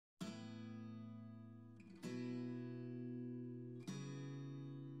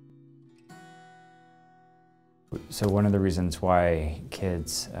So one of the reasons why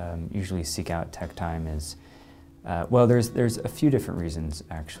kids usually seek out tech time is, well, there's a few different reasons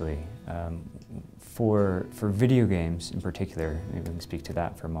actually. For video games in particular, maybe we can speak to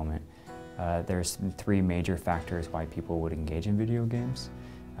that for a moment. There's three major factors why people would engage in video games.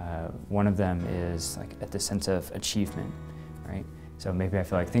 One of them is like at the sense of achievement, right? So maybe I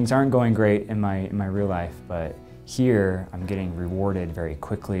feel like things aren't going great in my real life, but here I'm getting rewarded very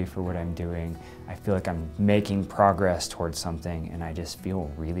quickly for what I'm doing. I feel like I'm making progress towards something, and I just feel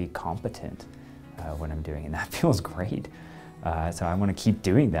really competent when I'm doing it, and that feels great. So I want to keep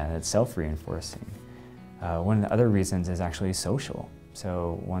doing that. It's self-reinforcing. One of the other reasons is actually social.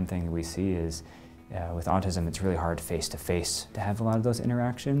 So one thing we see is with autism, it's really hard face-to-face to have a lot of those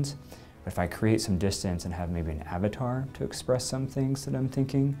interactions. But if I create some distance and have maybe an avatar to express some things that I'm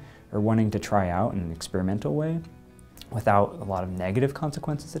thinking or wanting to try out in an experimental way without a lot of negative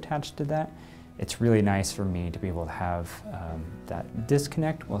consequences attached to that, it's really nice for me to be able to have that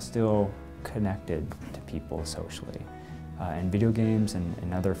disconnect while still connected to people socially. And video games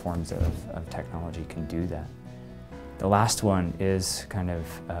and other forms of technology can do that. The last one is kind of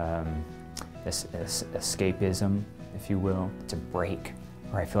this escapism, if you will. It's a break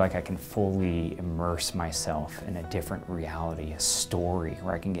where I feel like I can fully immerse myself in a different reality, a story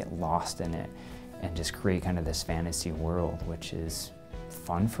where I can get lost in it and just create kind of this fantasy world, which is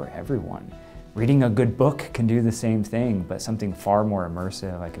fun for everyone. Reading a good book can do the same thing, but something far more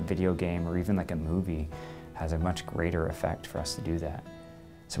immersive like a video game or even like a movie has a much greater effect for us to do that.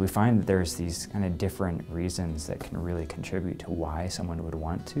 So we find that there's these kind of different reasons that can really contribute to why someone would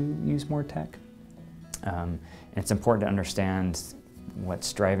want to use more tech. And it's important to understand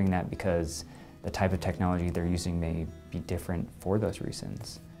what's driving that, because the type of technology they're using may be different for those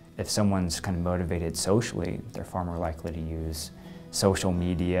reasons. If someone's kind of motivated socially, they're far more likely to use social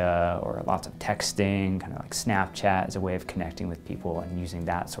media or lots of texting, kind of like Snapchat as a way of connecting with people and using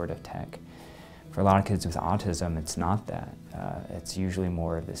that sort of tech. For a lot of kids with autism, it's not that. It's usually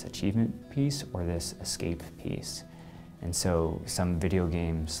more of this achievement piece or this escape piece. And so some video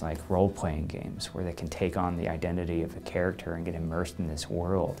games, like role-playing games, where they can take on the identity of a character and get immersed in this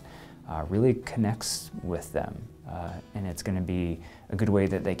world, really connects with them. And it's going to be a good way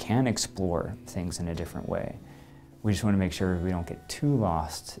that they can explore things in a different way. We just want to make sure we don't get too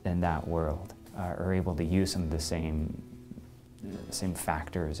lost in that world, or able to use some of the same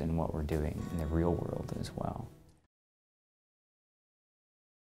factors in what we're doing in the real world as well.